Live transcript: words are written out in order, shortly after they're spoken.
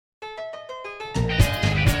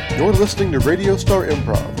You're listening to Radio Star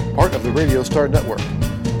Improv, part of the Radio Star Network.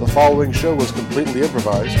 The following show was completely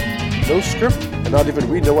improvised, no script, and not even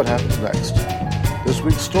we know what happens next. This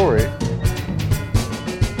week's story: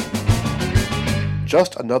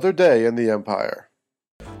 Just Another Day in the Empire.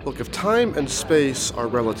 Look, if time and space are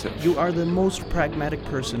relative... You are the most pragmatic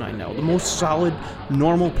person I know, the most solid,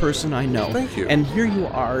 normal person I know. Thank you. And here you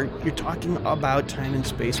are, you're talking about time and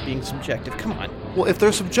space being subjective. Come on. Well, if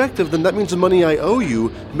they're subjective, then that means the money I owe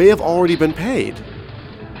you may have already been paid.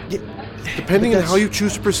 Depending on how you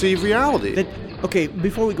choose to perceive reality. Okay,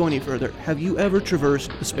 before we go any further, have you ever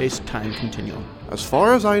traversed the space-time continuum? As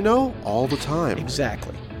far as I know, all the time.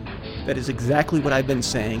 Exactly. That is exactly what I've been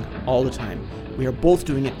saying all the time. We are both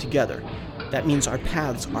doing it together. That means our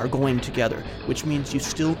paths are going together, which means you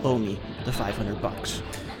still owe me the $500.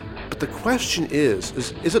 But the question is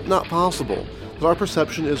it not possible that our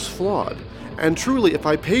perception is flawed? And truly, if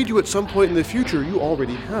I paid you at some point in the future, you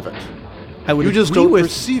already have it. You just don't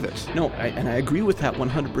perceive it. No, and I agree with that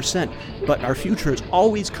 100%, but our future is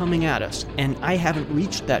always coming at us, and I haven't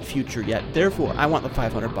reached that future yet. Therefore, I want the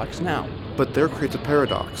 $500 now. But there creates a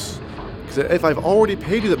paradox. Because if I've already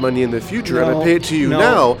paid you that money in the future, and I pay it to you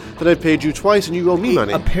now, then I've paid you twice and you owe me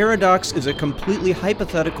money. A paradox is a completely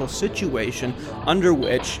hypothetical situation under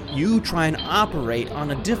which you try and operate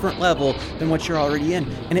on a different level than what you're already in,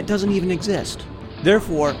 and it doesn't even exist.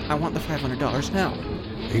 Therefore, I want the $500 now.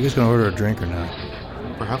 Are you guys going to order a drink or not?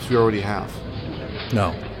 Perhaps we already have.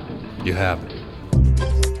 No, you haven't.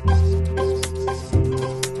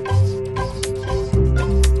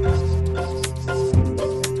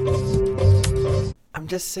 I'm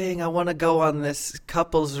just saying I want to go on this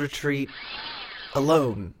couples retreat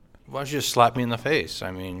alone. Why don't you just slap me in the face?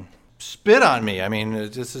 I mean, spit on me. I mean,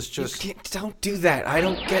 this is just... Don't do that. I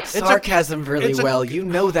don't get sarcasm really well. You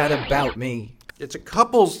know that about me. It's a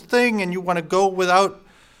couples thing, and you want to go without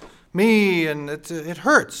me, and it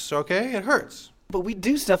hurts, okay? It hurts. But we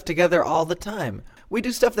do stuff together all the time. We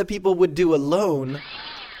do stuff that people would do alone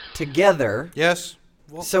together. Yes.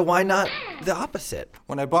 Well, so why not the opposite?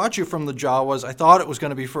 When I bought you from the Jawas, I thought it was going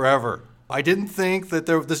to be forever. I didn't think that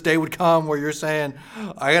this day would come where you're saying,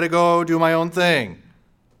 I got to go do my own thing,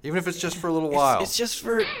 even if it's just for a little while. It's just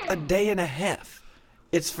for a day and a half.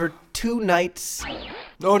 It's for 2 nights.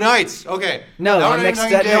 No nights. Okay. No, I mixed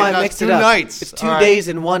it up. 2 nights. It's 2 days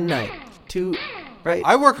and 1 night. 2, right?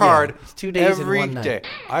 I work hard. It's 2 days every and 1 day. night.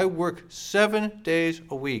 I work 7 days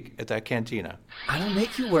a week at that cantina. I don't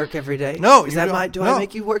make you work every day. No, do I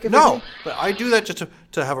make you work every day? No, but I do that just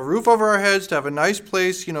to have a roof over our heads, to have a nice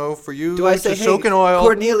place, for you do I say, to soak in oil.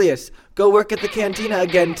 Cornelius, go work at the cantina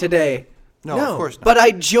again today? No, of course not. But I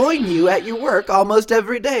join you at your work almost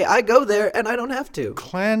every day. I go there and I don't have to.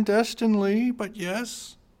 Clandestinely, but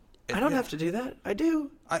yes. I don't have to do that. I do.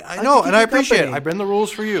 I know, and I appreciate it. I bend the rules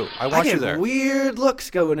for you. I want you there. I get weird looks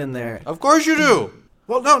going in there. Of course you do.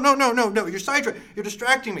 Well, no. You're sidetracked. You're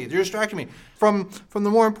distracting me. From the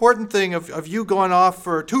more important thing of you going off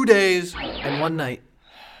for 2 days. And 1 night.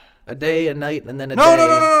 A day, a night, and then a day.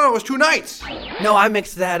 No. It was 2 nights. No, I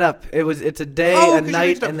mixed that up. It's a day, a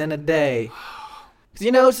night, and then a day.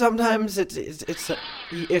 Sometimes it's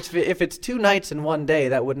if it's 2 nights and 1 day,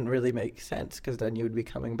 that wouldn't really make sense, because then you would be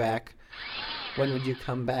coming back. When would you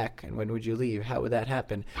come back, and when would you leave? How would that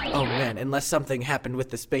happen? Oh, man, unless something happened with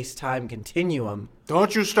the space-time continuum.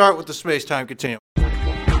 Don't you start with the space-time continuum.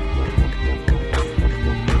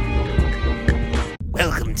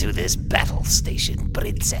 Welcome to this battle station,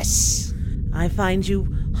 princess. I find you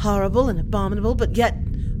horrible and abominable, but yet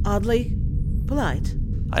oddly polite.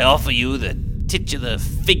 I offer you the titular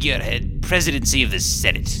figurehead presidency of the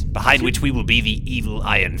Senate, behind which we will be the evil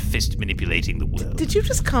Iron Fist manipulating the world. Did you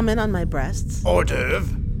just comment on my breasts? Hors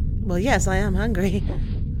d'oeuvre. Well, yes, I am hungry.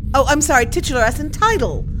 Oh, I'm sorry, titular as in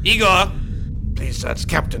title. Igor. Please, that's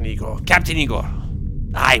Captain Igor. Captain Igor.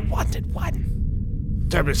 I wanted one.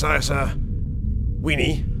 Terribly sorry, sir.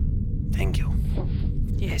 Weenie. Thank you.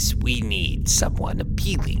 Yes, we need someone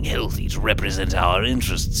appealing, healthy to represent our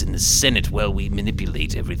interests in the Senate while we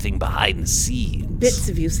manipulate everything behind the scenes. Bits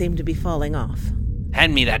of you seem to be falling off.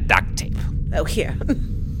 Hand me that duct tape. Oh, here.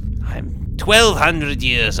 I'm 1,200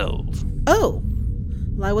 years old. Oh.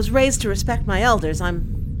 Well, I was raised to respect my elders. I'm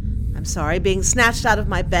sorry, being snatched out of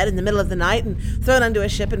my bed in the middle of the night and thrown onto a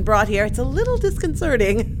ship and brought here, it's a little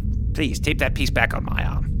disconcerting. Please, tape that piece back on my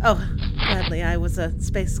arm. Oh, gladly. I was a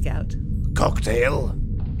space scout. Cocktail.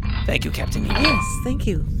 Thank you, Captain Igor. Yes, thank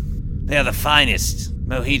you. They are the finest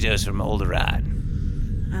mojitos from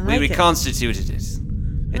Alderaan. I like We it. reconstituted it.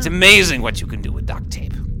 It's amazing what you can do with duct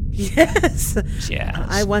tape. Yes. Cheers.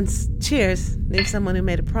 I once, knew someone who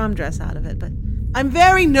made a prom dress out of it, but I'm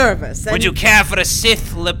very nervous. Would you care for a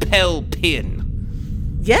Sith lapel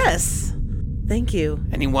pin? Yes. Thank you.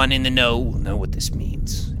 Anyone in the know will know what this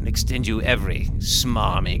means and extend you every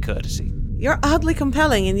smarmy courtesy. You're oddly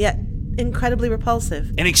compelling and yet incredibly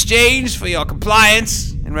repulsive. In exchange for your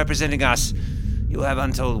compliance in representing us, you have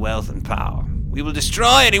untold wealth and power. We will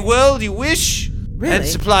destroy any world you wish. Really? And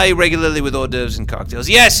supply you regularly with hors d'oeuvres and cocktails.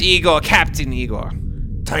 Yes, Igor, Captain Igor.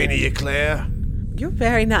 Tiny eclair. You're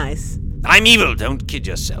very nice. I'm evil, don't kid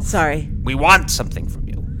yourself. Sorry. We want something from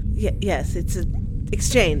you. Yes, it's an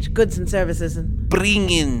exchange, goods and services, and...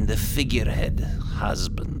 Bring in the figurehead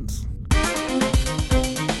husband.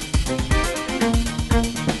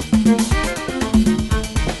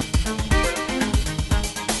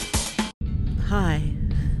 Hi.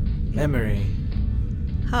 Memory.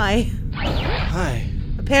 Hi. Hi.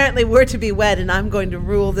 Apparently we're to be wed and I'm going to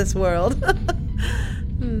rule this world.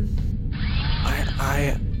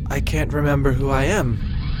 I can't remember who I am.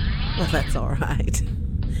 Well, that's all right.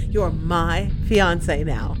 You're my fiancé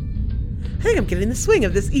now. I think I'm getting the swing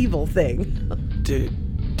of this evil thing. Do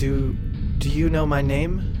you know my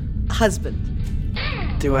name?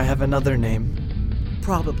 Husband. Do I have another name?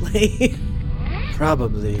 Probably.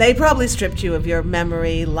 Probably. They probably stripped you of your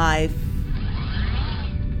memory, life.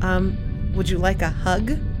 Would you like a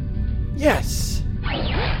hug? Yes.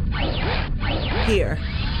 Here.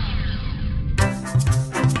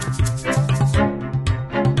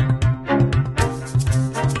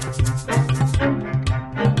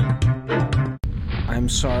 I'm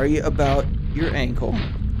sorry about your ankle.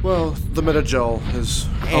 Well, the Metagel is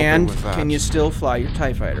helping And with that. can you still fly your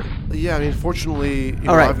TIE fighter? Yeah, I mean, fortunately,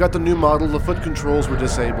 All right. I've got the new model. The foot controls were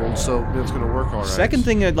disabled, so it's going to work all right. Second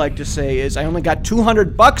thing I'd like to say is I only got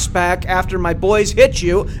 $200 back after my boys hit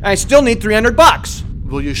you, and I still need $300.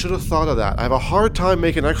 Well, you should have thought of that. I have a hard time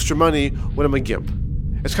making extra money when I'm a gimp.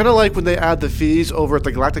 It's kind of like when they add the fees over at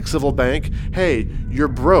the Galactic Civil Bank. Hey, you're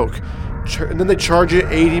broke. And then they charge you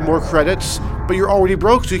 80 more credits, but you're already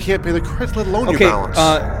broke, so you can't pay the credits, let alone your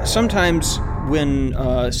balance. Sometimes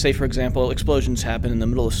when, say for example, explosions happen in the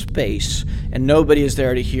middle of space, and nobody is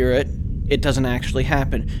there to hear it, it doesn't actually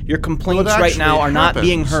happen. Your complaints right now are not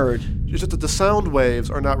being heard. It's just that the sound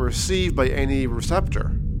waves are not received by any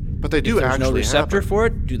receptor. But they do If there's actually no receptor happen. for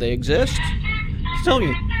it, do they exist? I'm telling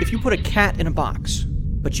you, if you put a cat in a box,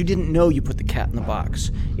 but you didn't know you put the cat in the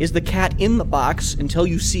box, is the cat in the box until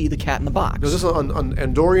you see the cat in the box? Is this an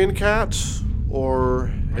Andorian cat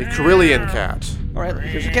or a Carillion cat? All right,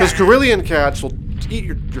 here's a Because cat. Carillion cats will eat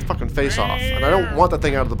your fucking face off, and I don't want that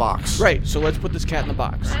thing out of the box. Right, so let's put this cat in the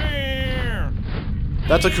box.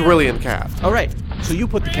 That's a Carillion cat. All right, so you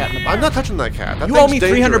put the cat in the box. I'm not touching that cat. That You owe me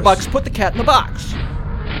thing's dangerous. $300. Put the cat in the box.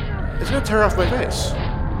 It's gonna tear off my face.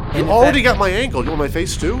 And You if already that- got my ankle. You want my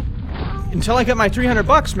face too? Until I get my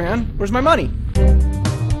 $300, man. Where's my money?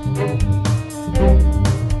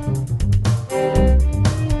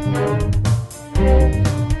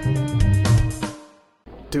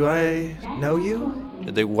 Do I know you?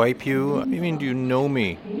 Did they wipe you? What do you mean, do you know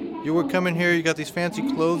me? You were coming here, you got these fancy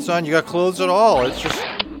clothes on, you got clothes at all. It's just...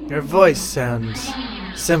 Your voice sounds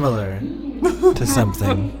similar to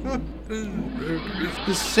something.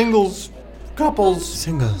 The singles, couples.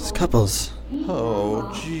 Singles, couples, Oh,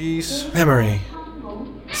 jeez. memory.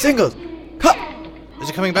 Singles, Is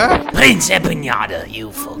it coming back? Prince Empanada,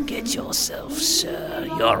 you forget yourself, sir.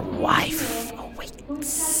 Your wife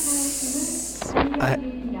awaits.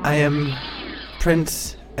 I am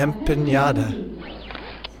Prince Empanada.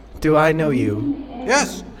 Do I know you?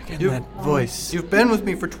 Yes. And that voice. You've been with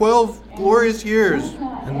me for 12 glorious years.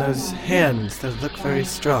 And those hands that look very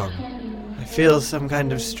strong. I feel some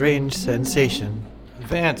kind of strange sensation.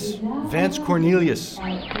 Vance Cornelius.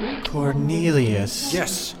 Cornelius.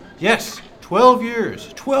 Yes. 12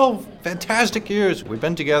 years. 12 fantastic years. We've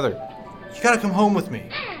been together. You gotta come home with me.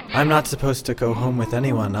 I'm not supposed to go home with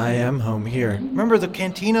anyone. I am home here. Remember the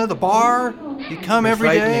cantina, the bar? You'd come every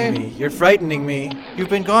day. You're frightening me. You've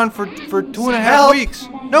been gone for 2.5 Help! weeks.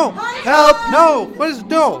 No. Help! No. What is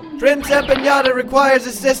no? Prince Empanada requires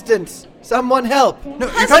assistance. Someone help. No, you're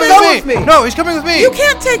Husband! coming Come with me. with me. No, he's coming with me. You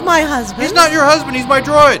can't take my husband. He's not your husband. He's my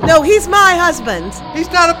droid. No, he's my husband. He's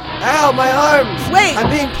not a. Ow, my arms. Wait. I'm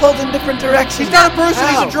being pulled in different directions. He's not a person.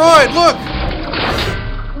 Ow. He's a droid. Look.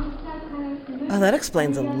 Oh, that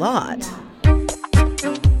explains a lot.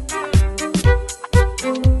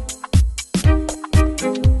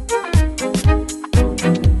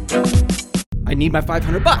 I need my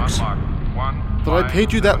 $500. But I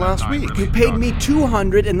paid you that last week. You paid me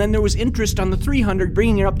 $200, and then there was interest on the $300,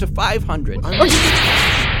 bringing it up to $500.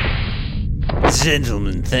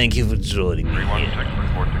 Gentlemen, thank you for joining me here.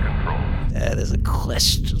 There's a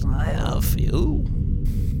question I have for you.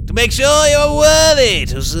 To make sure you're worthy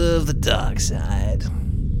to serve the dark side.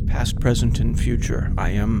 Past, present, and future. I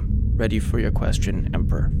am ready for your question,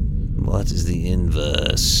 Emperor. What is the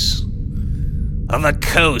inverse of a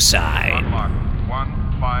cosine? Mark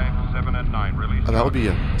 1, 5, 7, and 9. Release. That would be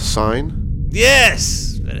a sine?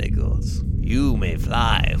 Yes, very good. You may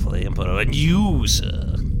fly for the Emperor, and you,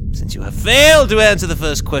 sir, since you have failed to answer the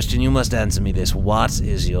first question, you must answer me this. What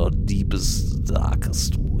is your deepest,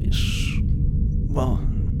 darkest wish? Well,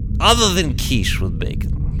 Other than quiche with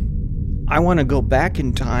bacon. I want to go back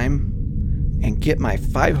in time and get my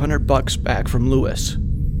 $500 back from Lewis.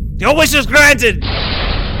 Your wish is granted!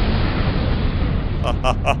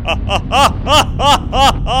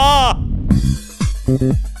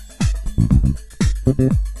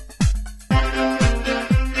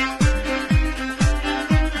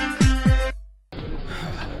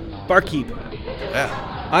 Barkeep, Yeah.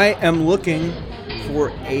 I am looking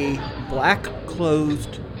for a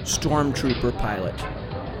black-clothed stormtrooper pilot.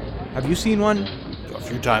 Have you seen one? A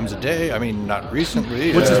few times a day. I mean, not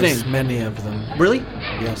recently. What's his There's name? many of them. Really?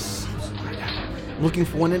 Yes. I'm looking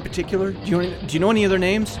for one in particular. Do you know any of their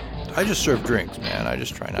names? I just serve drinks, man. I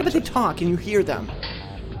just try Yeah, not but they to. talk and you hear them.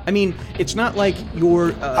 I mean, it's not like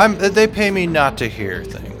you're... They pay me not to hear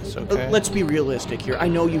things, okay? Let's be realistic here. I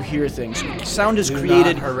know you hear things. Sound is Do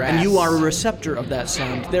created, not harass. and you are a receptor of that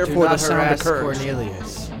sound. Do Therefore, the not sound harass occurs.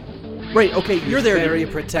 Cornelius. Right, okay, you're there. Very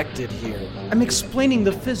protected here. I'm explaining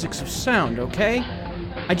the physics of sound, okay?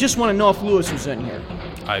 I just want to know if Lewis was in here.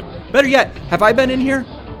 I Better yet, have I been in here?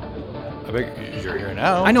 beg you're here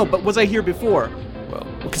now. I know, but was I here before? Well,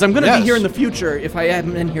 Because I'm going to yes. be here in the future if I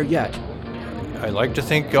haven't been here yet. I like to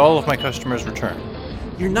think all of my customers return.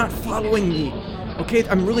 You're not following me, okay?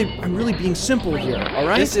 I'm really being simple here, all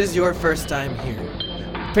right? This is your first time here.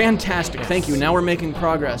 Fantastic, thank you. Now we're making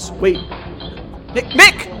progress. Wait,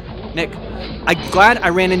 Nick! I'm glad I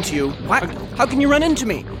ran into you. What? How can you run into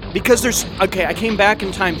me? Because okay, I came back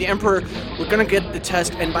in time. The Emperor, we're gonna get the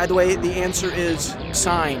test, and by the way, the answer is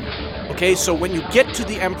sine. Okay, so when you get to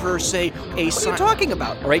the Emperor, say a sine. What are you talking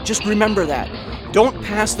about? All right, just remember that. Don't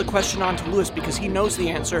pass the question on to Lewis because he knows the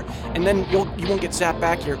answer, and then you won't get zapped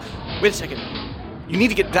back here. Wait a second. You need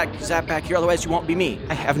to get zapped back here, otherwise you won't be me.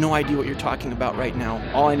 I have no idea what you're talking about right now.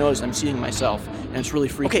 All I know is I'm seeing myself, and it's really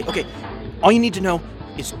freaky. Okay. All you need to know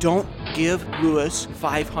is don't give Lewis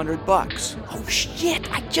 $500. Oh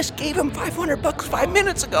shit, I just gave him $500 5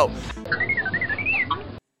 minutes ago.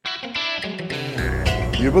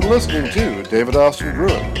 You've been listening to David Austin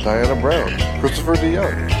Gruen, Diana Brown, Christopher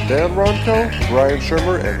DeYoung, Dan Ronco, Brian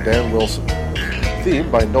Shermer, and Dan Wilson.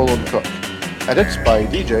 Theme by Nolan Cook. Edits by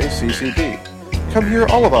DJ CCP. Come hear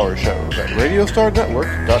all of our shows at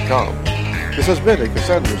RadiostarNetwork.com. This has been a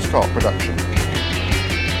Cassandra's Call production.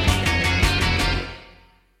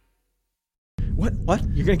 What?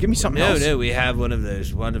 You're gonna give me something else? No, we have one of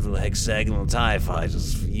those wonderful hexagonal TIE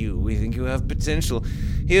fighters for you. We think you have potential.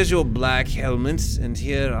 Here's your black helmet, and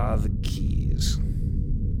here are the keys.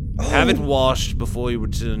 Have it washed before you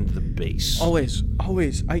return to the base. Always.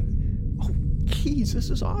 Keys, this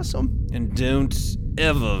is awesome. And don't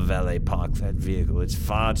ever valet park that vehicle. It's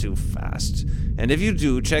far too fast. And if you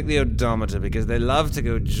do, check the odometer, because they love to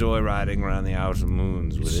go joyriding around the outer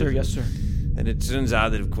moons with it. Yes, sir. And it turns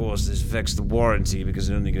out that, of course, this affects the warranty because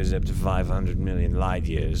it only goes up to 500 million light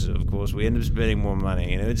years. So, of course, we end up spending more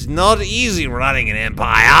money. You know, it's not easy running an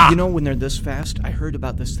empire. You know, when they're this fast, I heard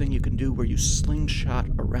about this thing you can do where you slingshot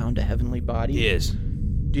around a heavenly body. Yes.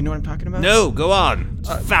 Do you know what I'm talking about? No, go on.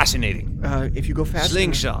 It's fascinating. If you go fast.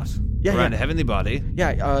 Slingshot. Around a heavenly body.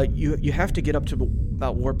 Yeah, you have to get up to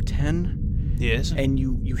about warp 10. Yes. And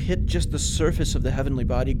you hit just the surface of the heavenly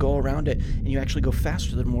body, go around it, and you actually go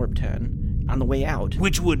faster than warp 10 on the way out.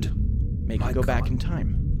 Which would make you go back in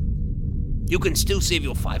time. You can still save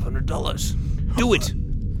your $500. Do it.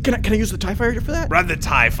 Can I use the TIE Fighter for that? Run the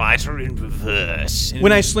TIE Fighter in reverse.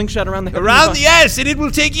 When I slingshot around the heavenly body? Yes, and it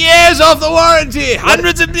will take years off the warranty.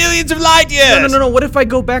 Hundreds of millions of light years. No. What if I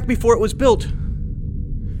go back before it was built?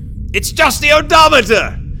 It's just the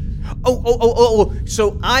odometer. Oh.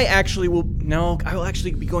 So I actually will... No, I will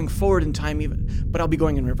actually be going forward in time even, but I'll be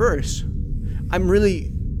going in reverse. I'm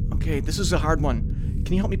really... Okay, this is a hard one.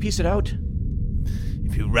 Can you help me piece it out?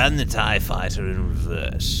 If you run the TIE Fighter in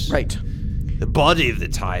reverse... Right. The body of the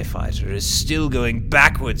TIE Fighter is still going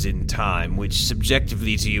backwards in time, which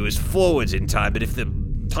subjectively to you is forwards in time, but if the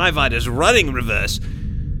TIE Fighter is running in reverse,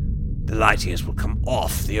 the light years will come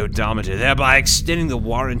off the odometer, thereby extending the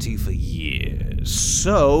warranty for years.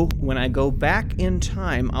 So, when I go back in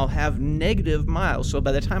time, I'll have negative miles, so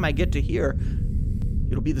by the time I get to here,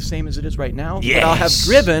 it'll be the same as it is right now. Yes. But I'll have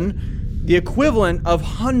driven The equivalent of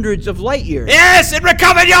hundreds of light years. Yes, it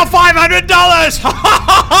recovered your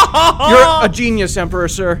 $500! You're a genius, Emperor,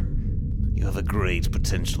 sir. You have a great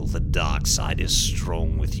potential. The dark side is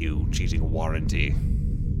strong with you, cheating a warranty.